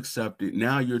feel accepted,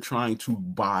 now you're trying to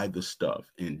buy the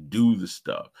stuff and do the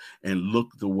stuff and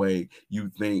look the way you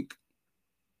think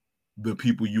the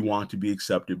people you want to be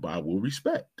accepted by will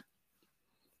respect.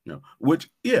 Which,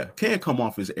 can come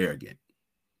off as arrogant,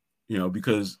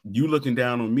 because you looking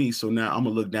down on me. So now I'm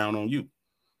going to look down on you.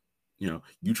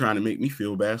 You trying to make me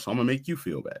feel bad. So I'm going to make you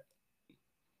feel bad.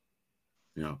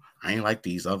 I ain't like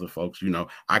these other folks.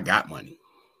 I got money.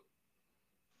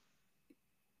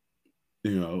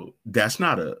 That's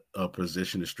not a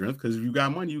position of strength, because if you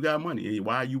got money, you got money.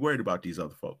 Why are you worried about these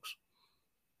other folks?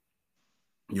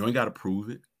 You ain't got to prove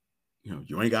it.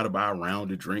 You ain't got to buy a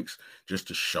round of drinks just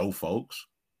to show folks.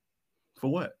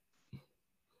 For what?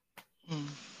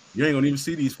 You ain't gonna even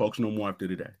see these folks no more after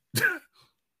today.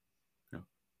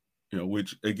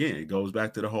 Which again, it goes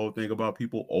back to the whole thing about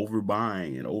people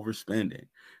overbuying and overspending.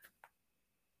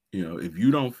 If you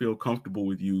don't feel comfortable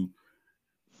with you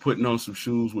putting on some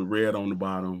shoes with red on the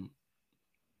bottom,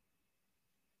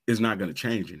 it's not going to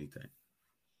change anything.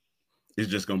 It's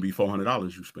just going to be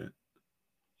 $400 you spent.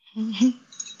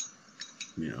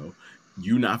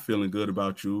 You not feeling good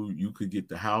about you could get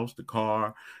the house, the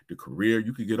car, the career,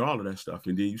 you could get all of that stuff,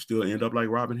 and then you still end up like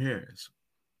Robin Harris.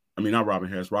 I mean, not Robin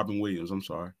Harris, Robin Williams, I'm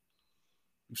sorry.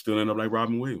 You still end up like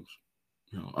Robin Williams,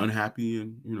 unhappy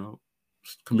and,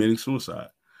 committing suicide.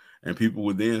 And people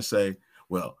would then say,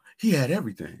 well, he had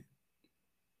everything.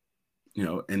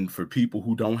 And for people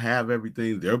who don't have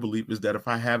everything, their belief is that if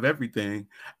I have everything,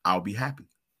 I'll be happy.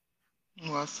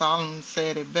 Well, Solomon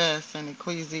said it best in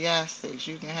Ecclesiastes.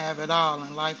 You can have it all,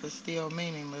 and life is still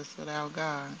meaningless without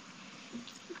God.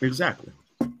 Exactly.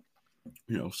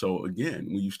 So again,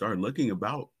 when you start looking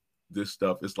about this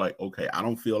stuff, it's like, okay, I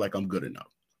don't feel like I'm good enough.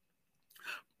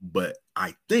 But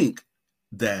I think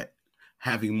that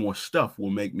having more stuff will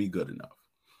make me good enough.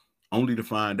 Only to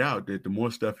find out that the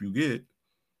more stuff you get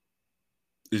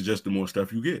is just the more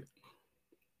stuff you get.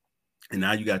 And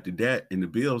now you got the debt and the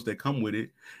bills that come with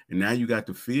it. And now you got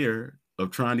the fear of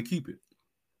trying to keep it.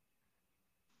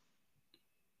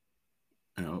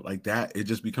 Like that, it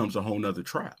just becomes a whole nother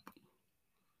trap.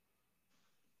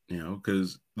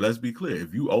 Because let's be clear,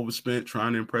 if you overspent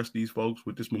trying to impress these folks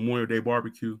with this Memorial Day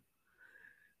barbecue,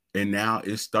 and now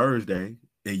it's Thursday,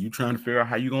 and you trying to figure out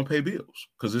how you going to pay bills,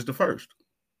 because it's the first.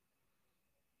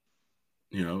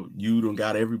 You done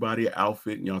got everybody an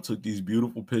outfit, and y'all took these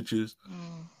beautiful pictures,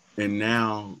 and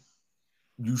now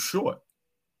you short.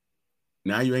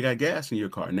 Now you ain't got gas in your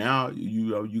car. Now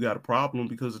you got a problem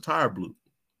because the tire blew.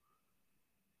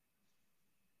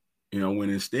 When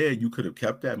instead you could have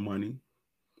kept that money,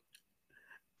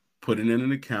 put it in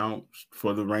an account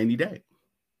for the rainy day.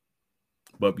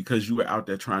 But because you were out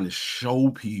there trying to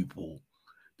show people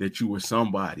that you were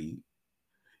somebody,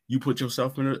 you put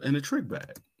yourself in a trick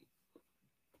bag.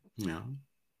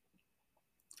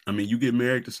 I mean, you get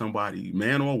married to somebody,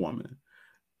 man or woman,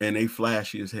 and they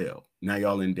flashy as hell. Now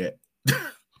y'all in debt.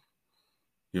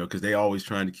 Because they always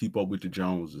trying to keep up with the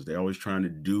Joneses. They always trying to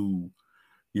do,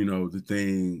 the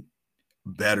thing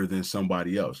better than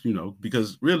somebody else,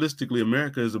 because realistically,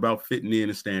 America is about fitting in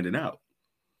and standing out.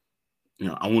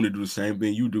 I want to do the same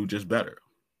thing you do, just better.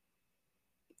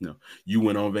 You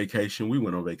went on vacation, we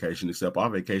went on vacation, except our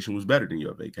vacation was better than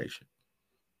your vacation.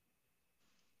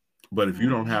 But if you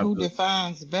don't have who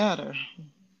defines better?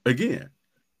 Again,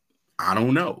 I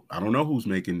don't know. I don't know who's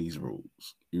making these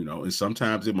rules, and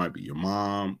sometimes it might be your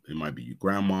mom, it might be your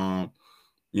grandma,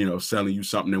 selling you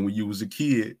something that when you was a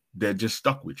kid that just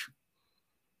stuck with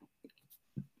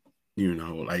you.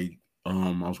 Like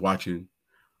I was watching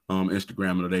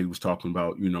Instagram the other day, was talking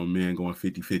about, men going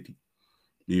 50-50,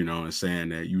 and saying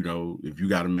that, if you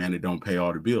got a man that don't pay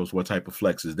all the bills, what type of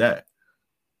flex is that?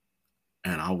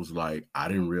 And I was like, I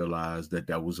didn't realize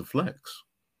that was a flex.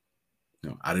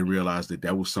 I didn't realize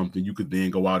that was something you could then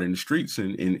go out in the streets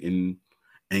and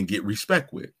get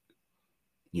respect with.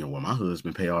 Well, my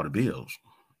husband pay all the bills.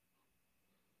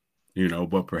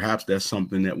 But perhaps that's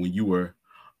something that when you were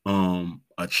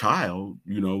a child,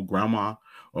 grandma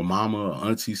or mama or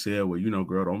auntie said, well,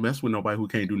 girl, don't mess with nobody who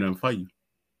can't do nothing for you.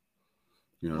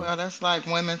 you know Well, that's like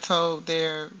women told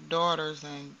their daughters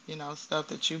and, stuff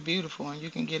that you beautiful and you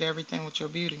can get everything with your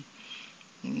beauty.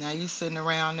 Now you sitting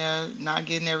around there not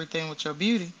getting everything with your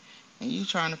beauty and you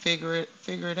trying to figure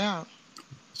it out.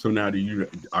 so now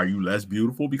are you less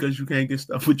beautiful because you can't get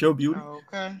stuff with your beauty?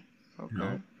 Okay. you know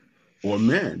Okay. or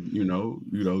men,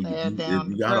 Sad if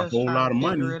down you got a depressed whole trying lot to of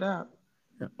figure money. it out.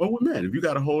 Yeah. Or with men, if you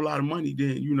got a whole lot of money,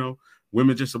 then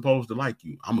women just supposed to like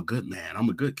you. I'm a good man, I'm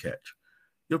a good catch.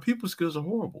 Your people skills are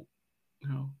horrible. you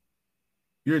know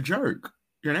you're a jerk,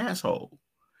 you're an asshole.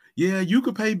 Yeah, you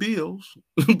could pay bills,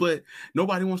 but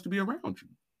nobody wants to be around you.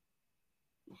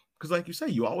 Because like you say,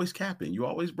 you always capping, you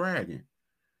always bragging.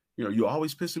 You're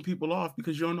always pissing people off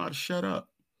because you don't know how to shut up,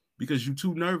 because you're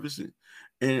too nervous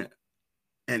and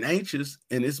and anxious,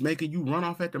 and it's making you run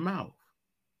off at the mouth.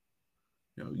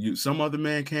 You some other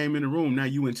man came in the room, now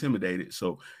you intimidated,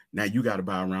 so now you got to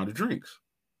buy a round of drinks.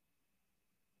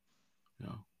 You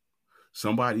know,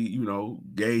 somebody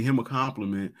gave him a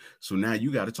compliment, so now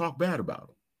you got to talk bad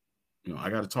about him. I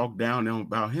got to talk down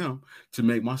about him to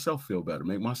make myself feel better,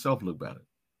 make myself look better.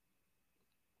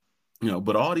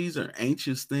 But all these are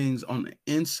anxious things on the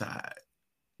inside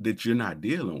that you're not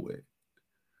dealing with.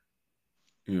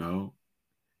 You know,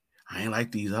 I ain't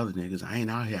like these other niggas. I ain't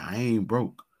out here. I ain't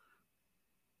broke.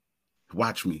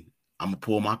 Watch me. I'm gonna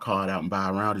pull my card out and buy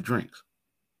a round of drinks.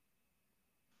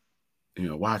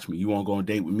 Watch me. You want to go on a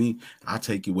date with me? I'll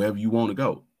take you wherever you want to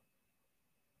go.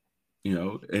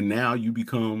 And now you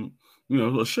become,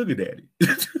 a sugar daddy.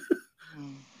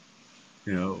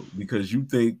 Mm. Because you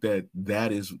think that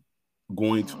that is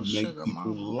going to Oh, make sugar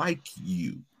people mama. like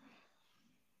you.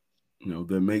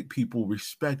 That make people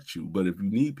respect you. But if you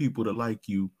need people to like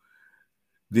you,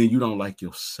 then you don't like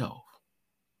yourself.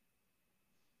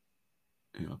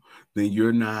 Then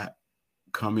you're not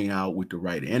coming out with the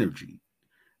right energy.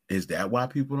 Is that why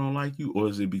people don't like you, or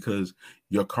is it because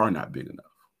your car not big enough?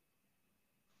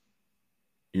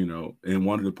 In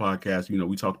one of the podcasts,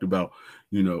 we talked about,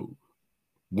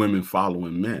 women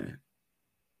following men,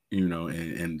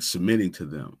 and submitting to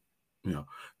them.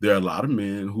 There are a lot of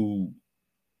men who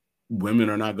women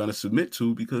are not going to submit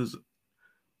to because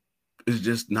it's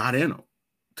just not in them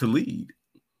to lead.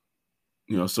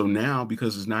 So now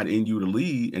because it's not in you to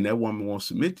lead and that woman won't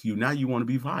submit to you, now you want to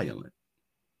be violent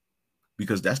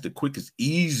because that's the quickest,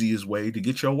 easiest way to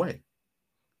get your way,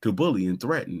 to bully and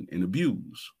threaten and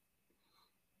abuse.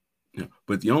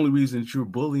 But the only reason that you're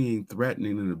bullying,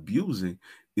 threatening, and abusing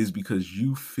is because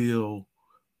you feel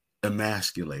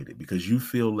emasculated, because you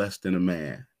feel less than a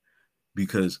man,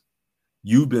 because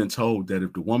you've been told that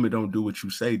if the woman don't do what you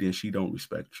say, then she don't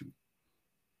respect you.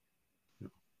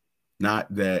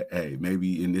 Not that, hey,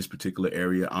 maybe in this particular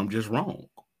area, I'm just wrong.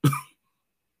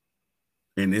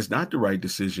 And it's not the right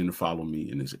decision to follow me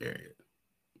in this area.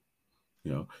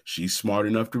 She's smart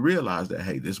enough to realize that,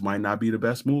 hey, this might not be the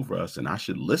best move for us, and I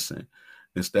should listen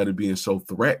instead of being so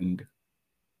threatened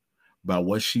by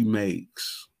what she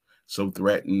makes, so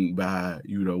threatened by,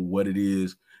 what it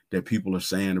is that people are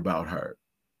saying about her.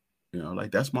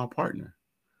 Like that's my partner.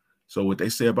 So what they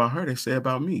say about her, they say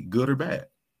about me, good or bad.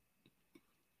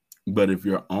 But if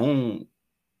your own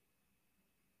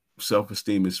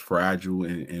self-esteem is fragile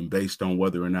and based on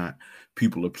whether or not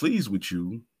people are pleased with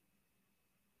you,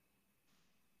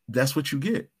 that's what you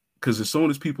get. Because as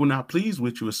soon as people not pleased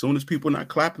with you, as soon as people not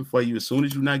clapping for you, as soon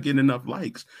as you're not getting enough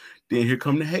likes, then here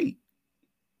come the hate.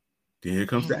 Then here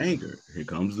comes the Mm. anger. Here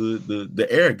comes the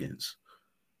arrogance,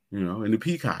 and the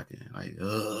peacocking. Like,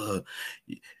 y'all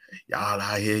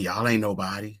out here, y'all ain't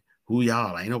nobody. Who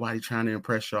y'all? Ain't nobody trying to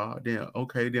impress y'all. Then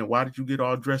okay, then why did you get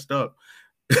all dressed up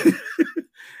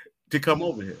to come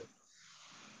over here?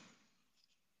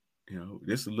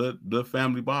 This is a little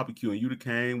family barbecue, and you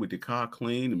came with the car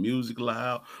clean, the music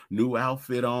loud, new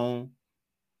outfit on.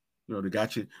 They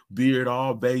got your beard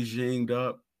all Beijinged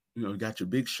up. You got your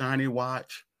big shiny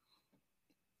watch.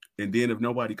 And then if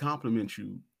nobody compliments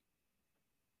you,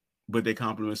 but they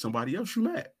compliment somebody else, you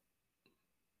mad.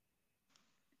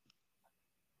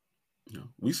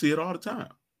 We see it all the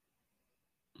time.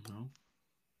 You know,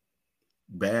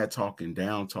 Bad talking,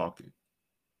 down talking.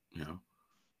 You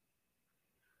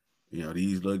know,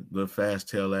 these little fast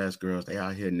tail ass girls, they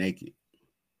out here naked.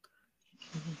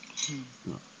 You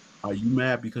know, are you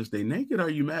mad because they naked? Or are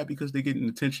you mad because they getting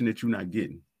attention that you're not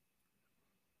getting?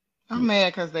 I'm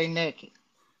mad because they naked.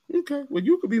 Okay, well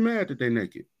you could be mad that they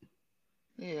naked.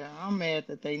 Yeah, I'm mad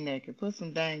that they naked. Put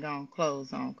some dang on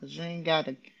clothes on because you ain't got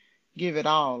to give it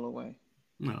all away.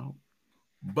 No,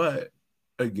 but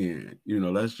again,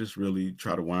 let's just really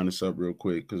try to wind this up real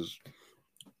quick because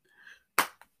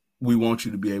we want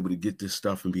you to be able to get this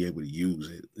stuff and be able to use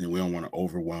it, and we don't want to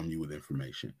overwhelm you with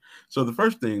information. So the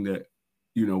first thing that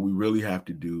we really have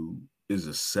to do is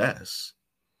assess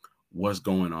what's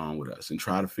going on with us and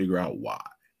try to figure out why.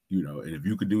 And if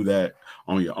you could do that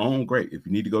on your own, great. If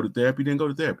you need to go to therapy, then go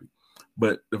to therapy.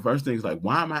 But the first thing is like,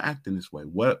 why am I acting this way?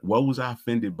 What was I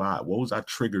offended by? What was I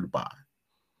triggered by?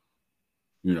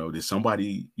 Did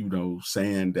somebody,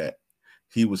 saying that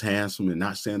he was handsome and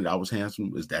not saying that I was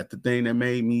handsome, is that the thing that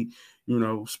made me,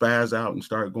 spaz out and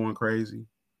start going crazy?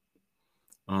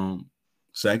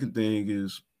 Second thing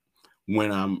is,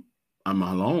 when I'm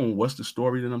alone, what's the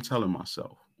story that I'm telling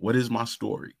myself? What is my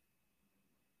story?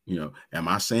 Am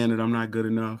I saying that I'm not good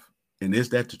enough? And is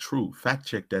that the truth? Fact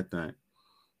check that thing.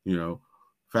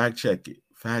 Fact check it,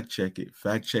 fact check it,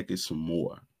 fact check it some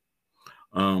more.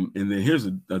 And then here's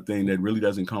a thing that really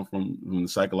doesn't come from the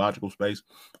psychological space.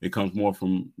 It comes more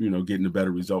from, getting a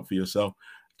better result for yourself.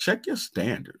 Check your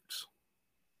standards,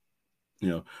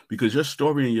 because your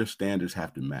story and your standards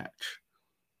have to match.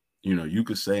 You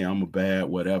could say I'm a bad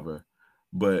whatever,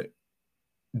 but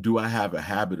do I have a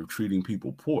habit of treating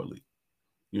people poorly?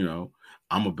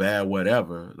 I'm a bad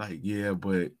whatever. Like, yeah,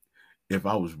 but if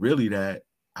I was really that,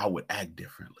 I would act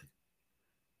differently.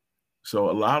 So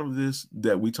a lot of this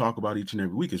that we talk about each and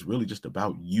every week is really just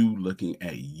about you looking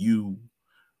at you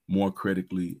more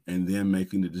critically and then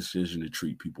making the decision to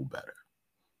treat people better.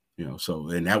 So,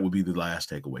 and that would be the last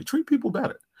takeaway. Treat people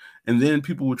better. And then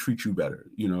people will treat you better.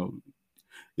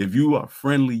 If you are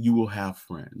friendly, you will have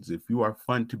friends. If you are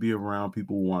fun to be around,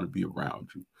 people will want to be around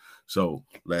you. So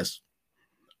let's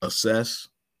assess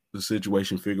the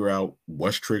situation, figure out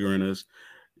what's triggering us.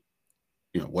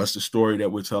 What's the story that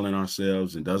we're telling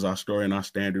ourselves, and does our story and our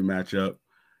standard match up?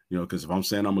 Because if I'm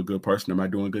saying I'm a good person, am I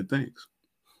doing good things?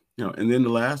 And then the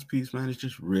last piece, man, is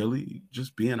just really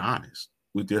just being honest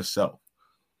with yourself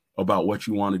about what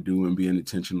you want to do and being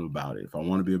intentional about it. If I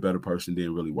want to be a better person,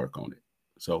 then really work on it.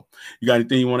 So, you got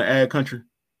anything you want to add, country?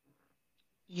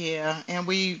 Yeah, and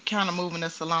we kind of moving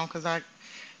this along because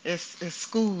it's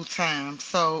school time.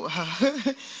 So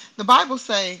the Bible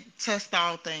say test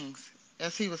all things.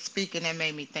 As he was speaking, that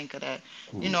made me think of that.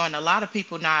 And a lot of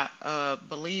people not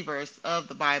believers of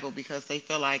the Bible because they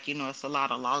feel like it's a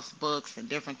lot of lost books and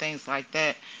different things like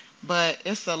that. But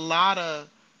it's a lot of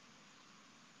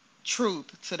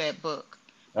truth to that book.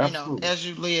 Absolutely. As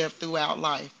you live throughout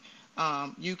life,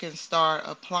 you can start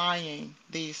applying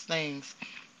these things.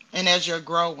 And as you're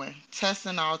growing,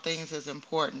 testing all things is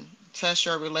important. Test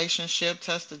your relationship,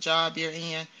 test the job you're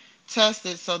in, test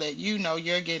it so that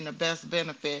you're getting the best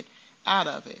benefit out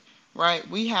of it, right?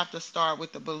 We have to start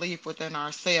with the belief within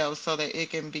ourselves so that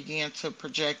it can begin to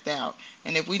project out.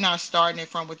 And if we're not starting it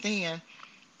from within,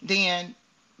 then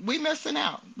we missing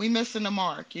out. We missing the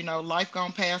mark. Life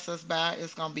gonna pass us by.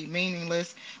 It's gonna be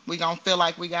meaningless. We gonna feel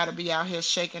like we gotta be out here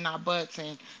shaking our butts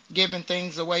and giving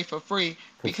things away for free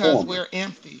because Performing. we're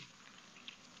empty.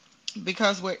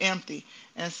 Because we're empty.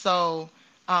 And so,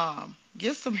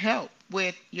 get some help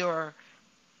with your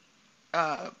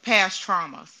past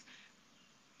traumas.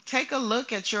 Take a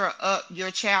look at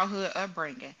your childhood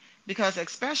upbringing, because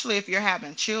especially if you're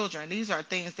having children, these are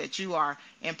things that you are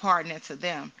imparting into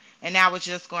them, and now it's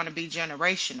just going to be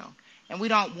generational, and we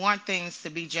don't want things to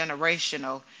be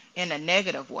generational in a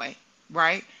negative way,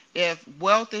 right? If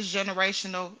wealth is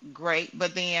generational, great,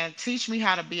 but then teach me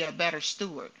how to be a better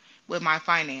steward with my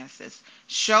finances.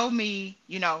 Show me,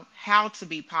 how to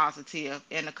be positive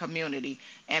in the community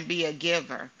and be a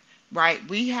giver, right?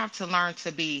 We have to learn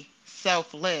to be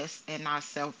selfless and not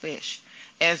selfish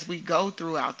as we go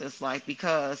throughout this life,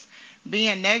 because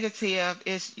being negative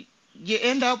is, you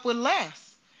end up with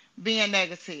less. Being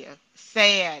negative,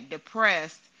 sad,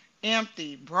 depressed,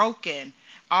 empty, broken,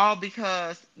 all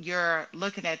because you're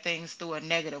looking at things through a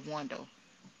negative window,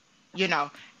 you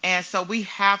know and so we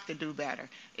have to do better.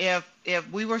 If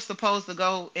we were supposed to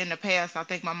go in the past, I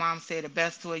think my mom said it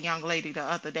best to a young lady the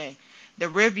other day: the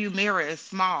rearview mirror is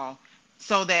small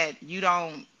so that you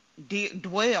don't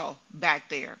dwell back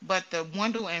there, but the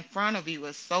window in front of you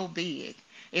is so big.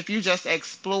 If you just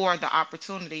explore the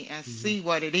opportunity and Mhm. see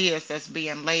what it is that's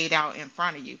being laid out in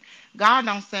front of you. God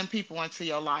don't send people into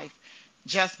your life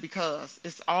just because.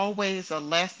 It's always a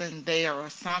lesson there or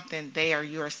something there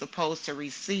you're supposed to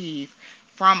receive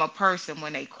from a person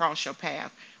when they cross your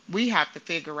path. We have to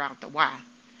figure out the why.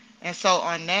 And so,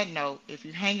 on that note, if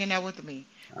you're hanging there with me,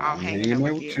 I'll I'm hang in there hanging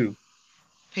there with with you. you.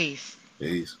 Peace.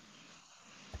 Peace.